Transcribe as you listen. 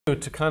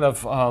To kind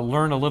of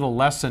learn a little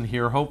lesson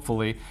here,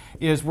 hopefully,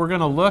 is we're going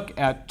to look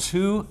at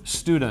two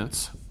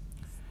students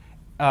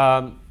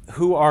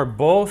who are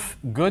both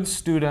good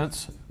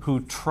students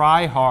who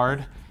try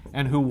hard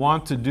and who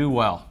want to do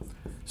well.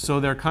 So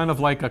they're kind of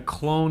like a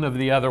clone of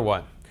the other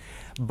one.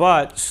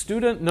 But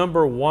student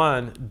number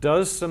one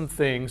does some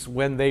things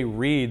when they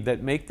read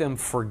that make them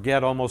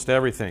forget almost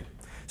everything.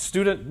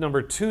 Student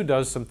number two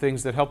does some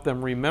things that help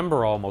them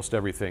remember almost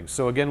everything.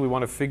 So again, we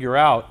want to figure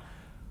out,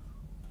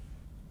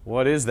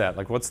 what is that?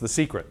 Like, what's the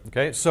secret?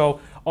 Okay, so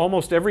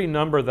almost every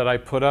number that I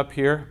put up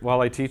here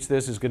while I teach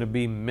this is going to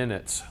be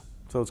minutes.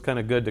 So it's kind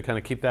of good to kind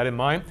of keep that in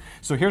mind.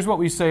 So here's what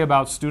we say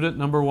about student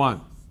number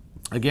one.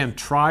 Again,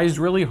 tries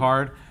really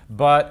hard,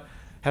 but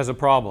has a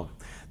problem.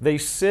 They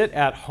sit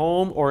at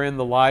home or in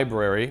the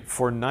library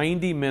for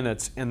 90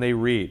 minutes and they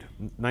read.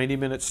 90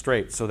 minutes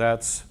straight, so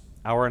that's an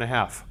hour and a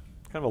half.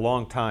 Kind of a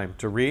long time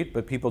to read,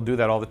 but people do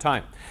that all the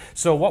time.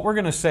 So what we're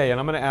going to say, and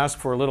I'm going to ask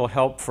for a little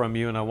help from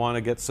you, and I want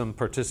to get some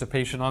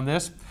participation on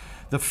this.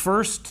 The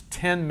first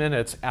 10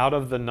 minutes out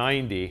of the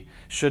 90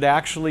 should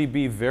actually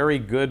be very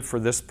good for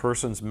this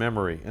person's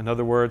memory. In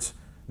other words,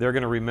 they're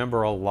going to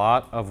remember a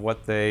lot of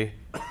what they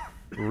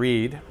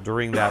read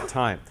during that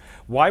time.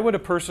 Why would a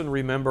person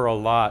remember a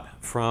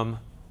lot from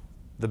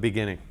the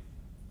beginning?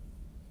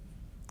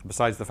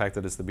 Besides the fact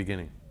that it's the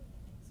beginning.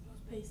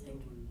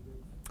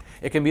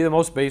 It can be the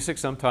most basic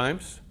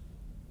sometimes.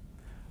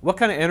 What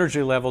kind of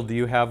energy level do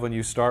you have when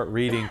you start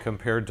reading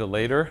compared to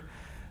later?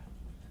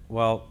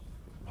 Well,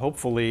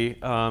 hopefully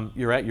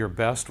you're at your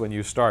best when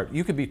you start.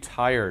 You could be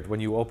tired when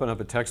you open up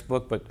a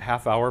textbook, but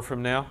half hour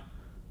from now,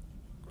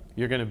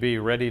 you're going to be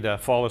ready to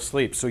fall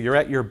asleep. So you're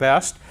at your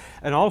best.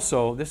 And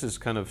also, this is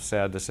kind of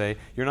sad to say,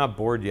 you're not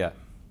bored yet.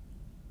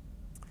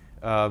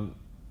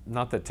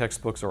 Not that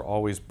textbooks are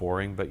always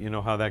boring, but you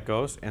know how that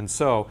goes. And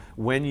so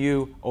when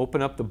you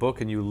open up the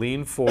book and you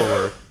lean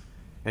forward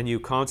and you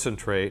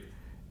concentrate,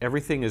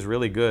 everything is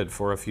really good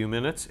for a few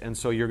minutes, and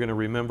so you're going to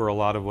remember a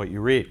lot of what you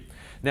read.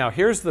 Now,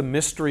 here's the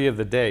mystery of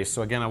the day.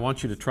 So again, I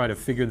want you to try to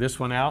figure this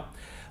one out.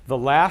 The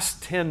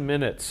last 10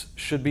 minutes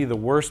should be the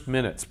worst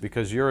minutes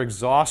because you're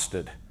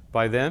exhausted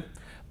by then,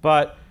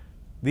 but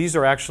these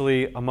are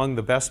actually among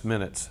the best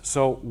minutes.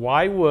 So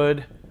why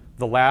would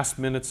the last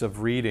minutes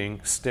of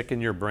reading stick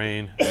in your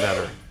brain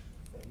better?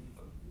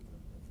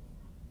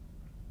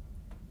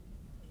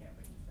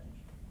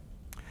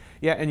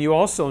 Yeah, and you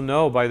also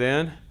know by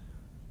then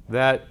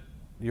that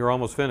you're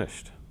almost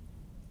finished.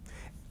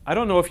 I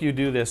don't know if you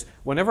do this.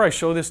 Whenever I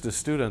show this to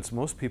students,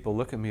 most people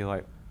look at me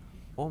like,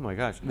 oh my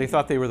gosh. They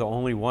thought they were the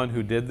only one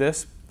who did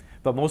this,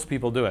 but most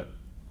people do it.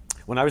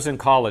 When I was in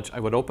college,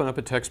 I would open up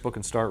a textbook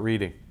and start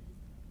reading.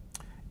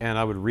 And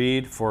I would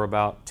read for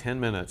about 10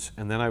 minutes,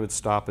 and then I would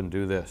stop and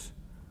do this.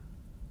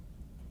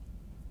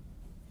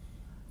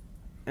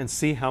 And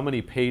see how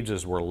many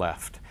pages were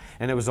left.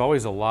 And it was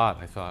always a lot.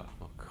 I thought,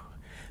 oh God.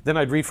 Then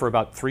I'd read for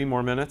about 3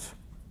 more minutes.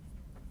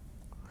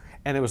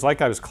 And it was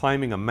like I was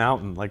climbing a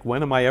mountain. Like,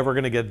 when am I ever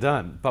going to get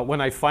done? But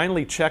when I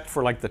finally checked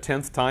for like the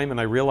 10th time and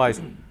I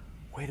realized,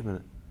 wait a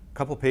minute, a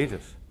couple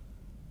pages,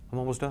 I'm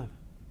almost done.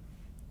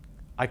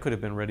 I could have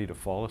been ready to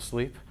fall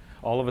asleep.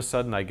 All of a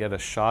sudden I get a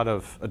shot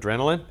of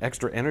adrenaline,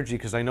 extra energy,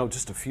 because I know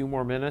just a few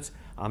more minutes,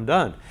 I'm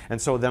done.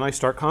 And so then I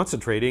start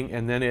concentrating,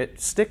 and then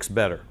it sticks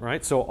better,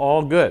 right? So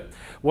all good.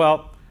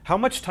 Well, how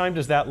much time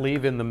does that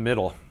leave in the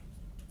middle?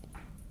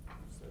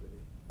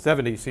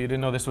 70. So you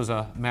didn't know this was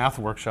a math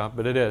workshop,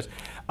 but it is.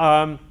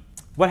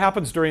 What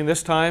happens during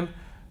this time?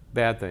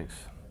 Bad things.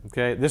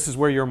 Okay, this is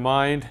where your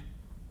mind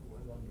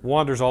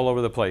wanders all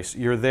over the place.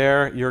 You're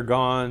there, you're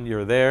gone,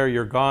 you're there,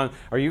 you're gone.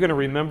 Are you going to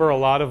remember a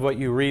lot of what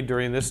you read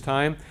during this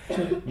time?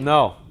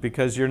 No,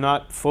 because you're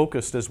not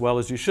focused as well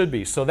as you should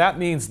be. So that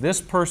means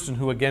this person,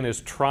 who again is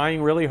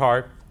trying really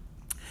hard,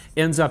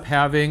 ends up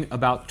having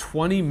about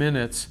 20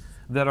 minutes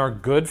that are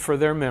good for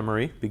their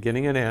memory,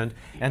 beginning and end,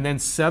 and then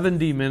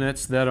 70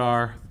 minutes that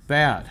are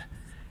bad.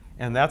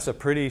 And that's a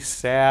pretty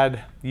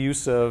sad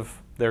use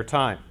of their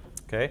time.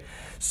 Okay?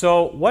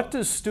 So what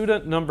does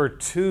student number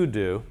two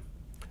do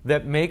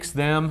that makes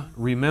them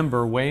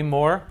remember way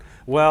more?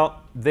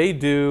 Well, they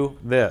do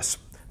this.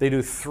 They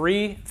do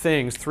 3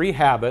 things, 3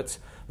 habits.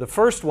 The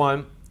first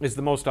one is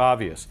the most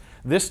obvious.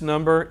 This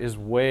number is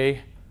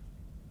way,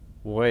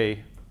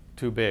 way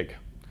too big.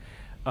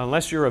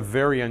 Unless you're a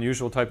very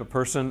unusual type of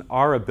person,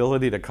 our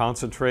ability to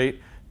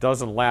concentrate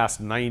doesn't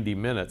last 90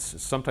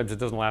 minutes. Sometimes it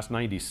doesn't last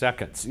 90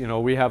 seconds. You know,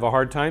 we have a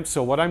hard time.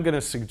 So what I'm going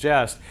to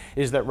suggest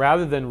is that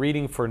rather than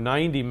reading for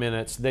 90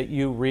 minutes, that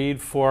you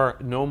read for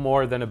no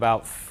more than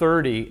about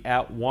 30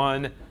 at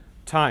one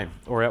time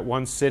or at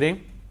one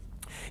sitting.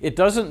 It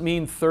doesn't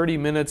mean 30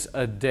 minutes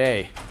a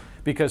day,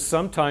 because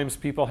sometimes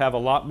people have a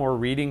lot more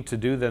reading to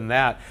do than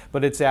that,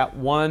 but it's at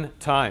one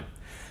time.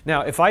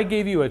 Now, if I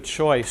gave you a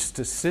choice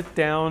to sit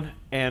down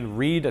and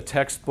read a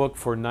textbook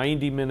for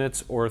 90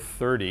 minutes or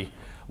 30,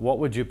 what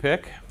would you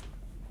pick?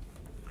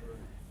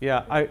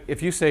 Yeah,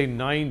 if you say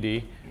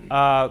 90,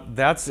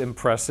 that's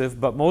impressive,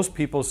 but most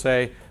people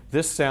say,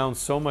 this sounds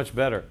so much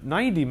better.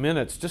 90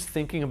 minutes, just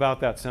thinking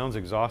about that sounds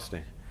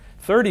exhausting.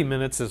 30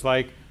 minutes is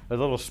like, a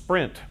little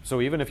sprint.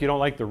 So even if you don't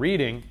like the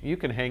reading, you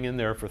can hang in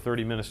there for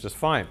 30 minutes just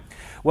fine.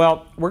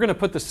 Well, we're going to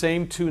put the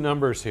same two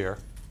numbers here.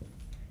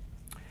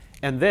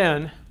 And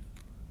then,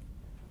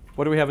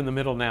 what do we have in the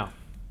middle now?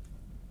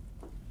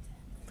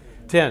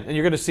 10. And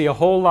you're going to see a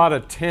whole lot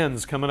of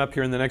 10s coming up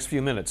here in the next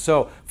few minutes.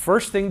 So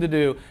first thing to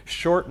do,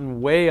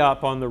 shorten way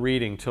up on the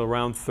reading till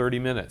around 30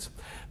 minutes.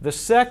 The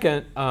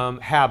second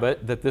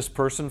habit that this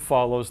person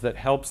follows that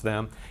helps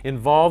them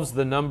involves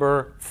the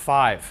number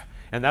 5.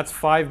 And that's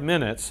 5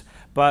 minutes.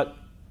 But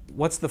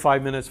what's the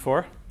 5 minutes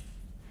for?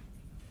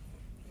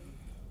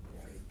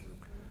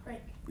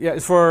 Break. Yeah,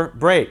 it's for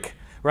break.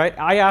 Right?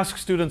 I ask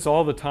students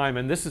all the time,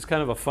 and this is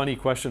kind of a funny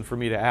question for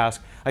me to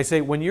ask. I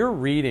say, when you're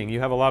reading, you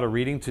have a lot of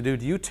reading to do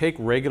you take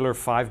regular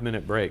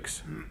 5-minute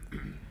breaks?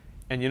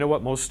 And you know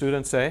what most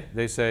students say?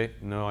 They say,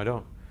 no, I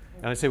don't.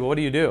 And I say, well, what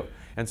do you do?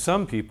 And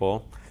some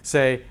people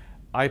say,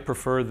 I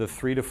prefer the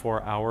 3 to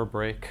 4 hour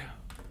break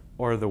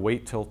or the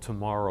wait till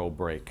tomorrow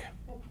break.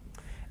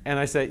 And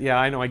I say, yeah,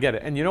 I know, I get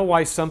it. And you know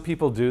why some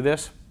people do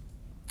this?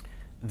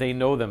 They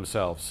know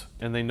themselves,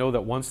 and they know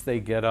that once they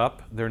get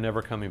up, they're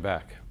never coming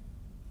back.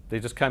 They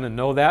just kind of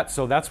know that,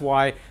 so that's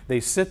why they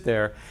sit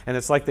there, and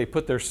it's like they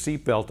put their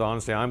seatbelt on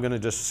and say, I'm going to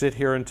just sit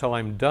here until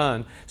I'm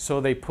done.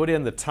 So they put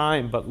in the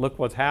time, but look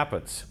what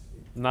happens.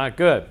 Not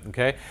good,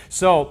 okay?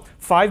 So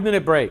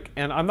 5-minute break,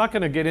 and I'm not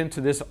going to get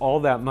into this all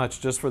that much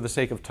just for the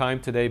sake of time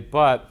today,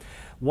 but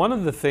one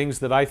of the things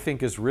that I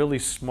think is really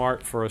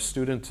smart for a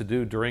student to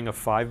do during a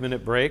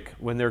 5-minute break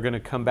when they're going to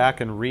come back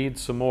and read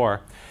some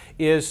more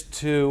is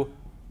to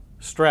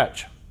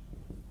stretch.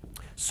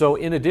 So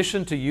in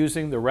addition to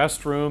using the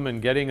restroom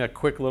and getting a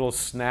quick little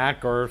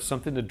snack or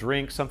something to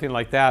drink, something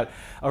like that,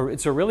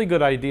 it's a really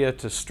good idea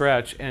to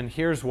stretch, and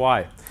here's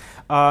why.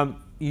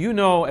 You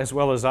know as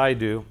well as I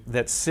do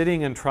that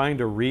sitting and trying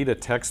to read a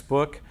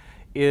textbook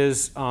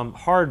is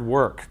hard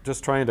work,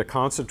 just trying to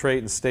concentrate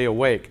and stay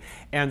awake.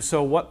 And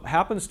so what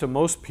happens to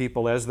most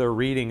people as they're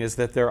reading is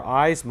that their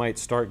eyes might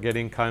start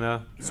getting kind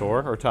of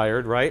sore or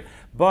tired, right?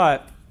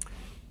 But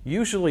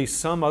usually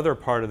some other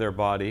part of their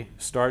body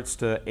starts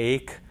to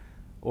ache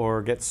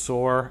or get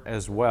sore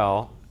as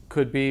well.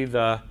 Could be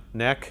the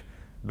neck,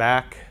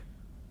 back,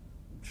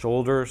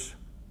 shoulders.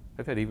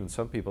 I've had even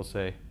some people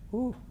say,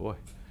 ooh, boy,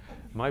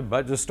 my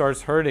butt just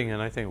starts hurting,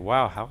 and I think,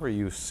 wow, how are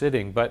you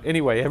sitting? But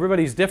anyway,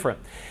 everybody's different.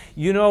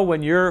 You know,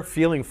 when you're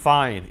feeling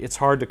fine, it's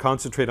hard to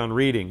concentrate on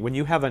reading. When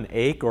you have an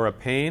ache or a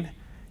pain,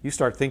 you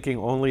start thinking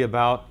only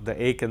about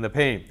the ache and the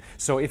pain.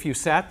 So if you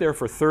sat there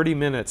for 30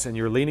 minutes and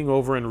you're leaning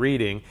over and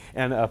reading,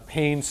 and a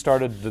pain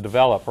started to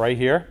develop right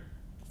here,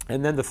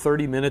 and then the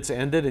 30 minutes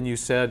ended and you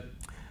said,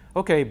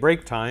 okay,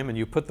 break time, and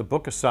you put the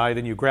book aside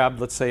and you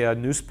grabbed, let's say, a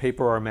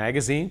newspaper or a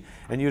magazine,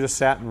 and you just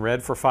sat and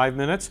read for 5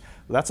 minutes,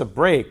 well, that's a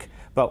break.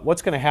 But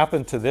what's going to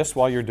happen to this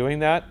while you're doing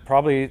that?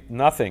 Probably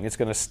nothing. It's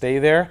going to stay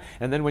there,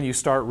 and then when you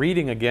start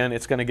reading again,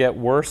 it's going to get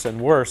worse and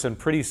worse, and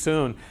pretty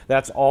soon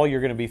that's all you're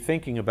going to be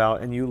thinking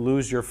about, and you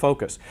lose your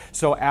focus.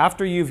 So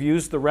after you've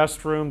used the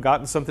restroom,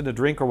 gotten something to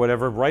drink or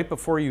whatever, right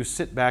before you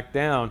sit back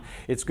down,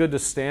 it's good to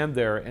stand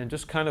there and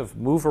just kind of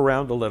move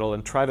around a little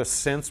and try to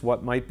sense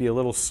what might be a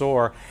little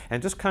sore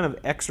and just kind of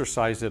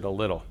exercise it a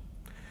little.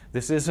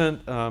 This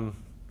isn't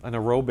an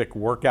aerobic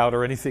workout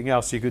or anything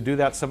else. You could do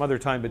that some other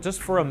time, but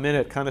just for a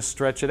minute, kind of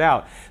stretch it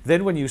out.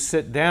 Then when you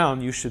sit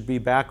down, you should be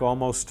back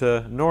almost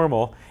to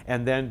normal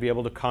and then be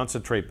able to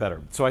concentrate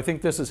better. So I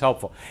think this is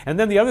helpful. And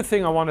then the other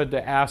thing I wanted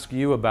to ask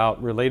you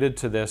about related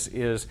to this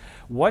is,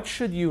 what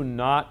should you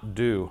not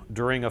do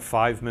during a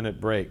 5-minute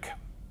break?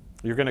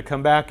 You're going to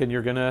come back and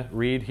you're going to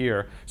read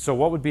here. So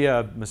what would be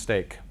a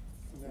mistake?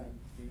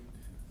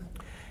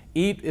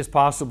 Eat is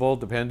possible,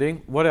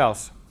 depending. What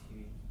else?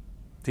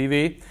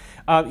 TV.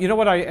 You know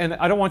what, and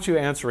I don't want you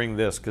answering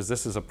this because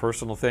this is a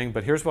personal thing,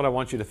 but here's what I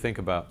want you to think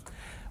about.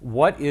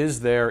 What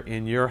is there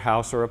in your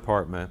house or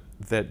apartment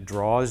that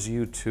draws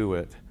you to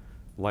it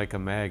like a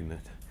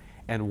magnet?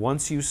 And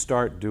once you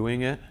start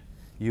doing it,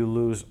 you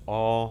lose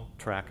all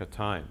track of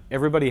time.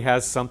 Everybody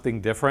has something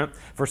different.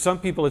 For some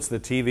people, it's the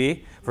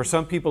TV. For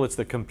some people, it's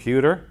the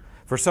computer.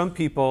 For some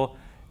people,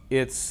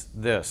 it's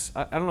this.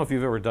 I don't know if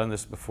you've ever done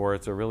this before.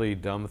 It's a really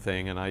dumb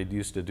thing, and I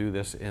used to do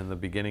this in the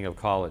beginning of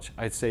college.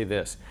 I'd say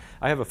this.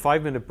 I have a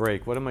 5-minute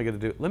break. What am I going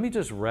to do? Let me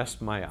just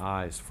rest my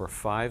eyes for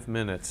 5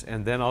 minutes,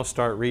 and then I'll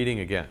start reading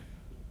again.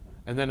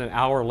 And then an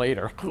hour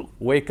later,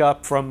 wake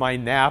up from my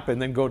nap and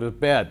then go to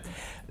bed.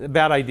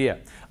 Bad idea.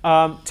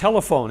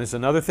 Telephone is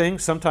another thing.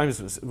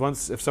 Sometimes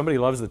if somebody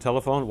loves the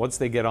telephone, once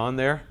they get on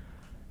there,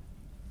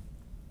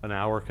 an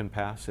hour can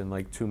pass in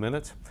like 2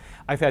 minutes.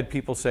 I've had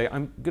people say,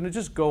 I'm going to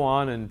just go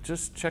on and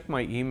just check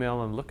my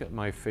email and look at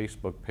my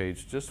Facebook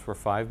page just for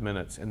 5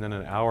 minutes, and then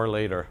an hour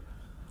later,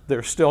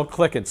 they're still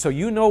clicking. So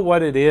you know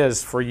what it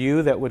is for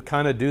you that would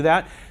kind of do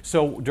that.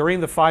 So during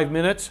the 5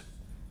 minutes,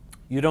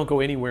 you don't go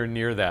anywhere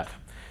near that.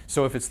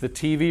 So if it's the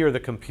TV or the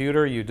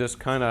computer, you just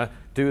kind of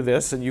do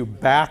this and you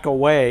back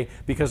away,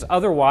 because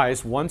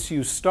otherwise, once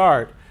you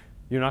start,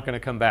 you're not going to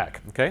come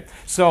back. Okay?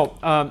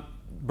 So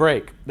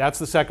break. That's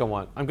the second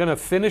one. I'm going to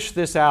finish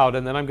this out,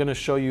 and then I'm going to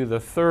show you the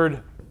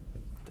third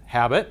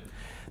habit.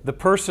 The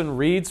person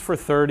reads for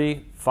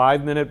 30,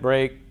 5-minute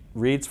break,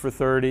 reads for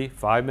 30,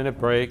 5-minute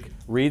break,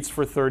 reads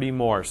for 30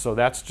 more. So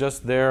that's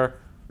just their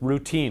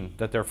routine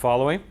that they're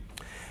following.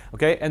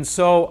 Okay, and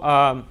so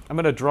I'm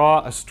going to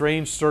draw a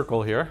strange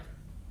circle here.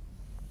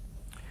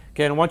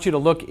 Okay, and I want you to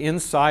look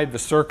inside the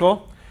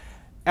circle.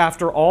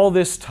 After all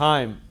this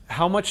time,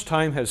 how much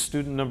time has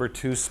student number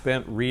 2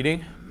 spent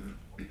reading?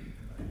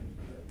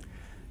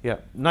 Yeah,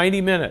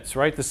 90 minutes,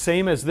 right? The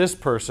same as this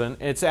person.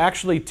 It's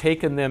actually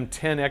taken them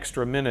 10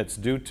 extra minutes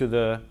due to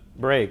the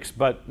breaks,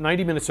 but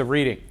 90 minutes of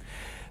reading.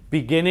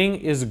 Beginning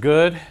is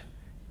good,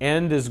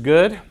 end is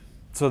good.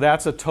 So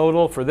that's a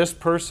total for this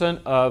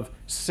person of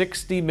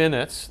 60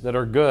 minutes that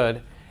are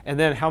good. And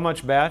then how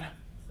much bad?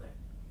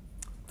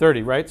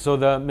 30, right? So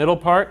the middle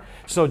part.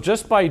 So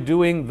just by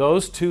doing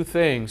those two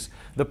things,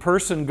 the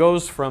person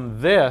goes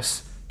from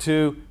this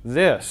to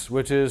this,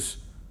 which is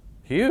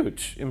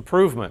huge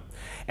improvement.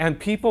 And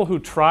people who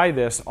try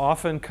this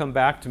often come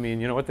back to me,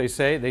 and you know what they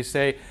say? They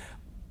say,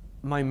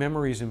 my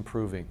memory's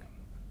improving.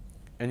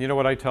 And you know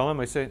what I tell them?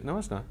 I say, no,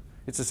 it's not.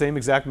 It's the same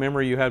exact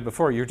memory you had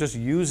before. You're just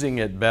using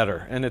it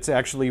better, and it's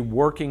actually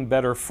working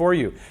better for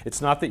you.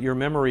 It's not that your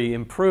memory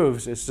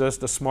improves, it's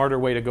just a smarter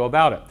way to go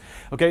about it.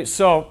 Okay,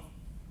 so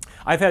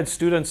I've had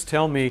students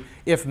tell me,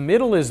 if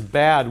middle is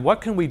bad,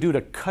 what can we do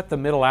to cut the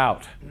middle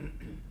out?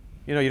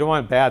 You know, you don't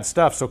want bad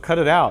stuff, so cut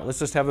it out. Let's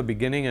just have a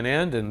beginning and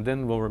end, and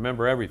then we'll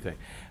remember everything.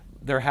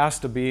 There has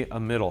to be a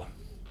middle.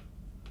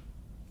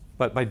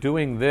 But by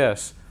doing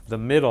this, the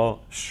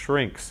middle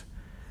shrinks.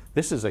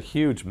 This is a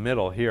huge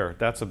middle here.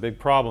 That's a big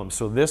problem.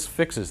 So this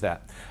fixes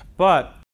that. But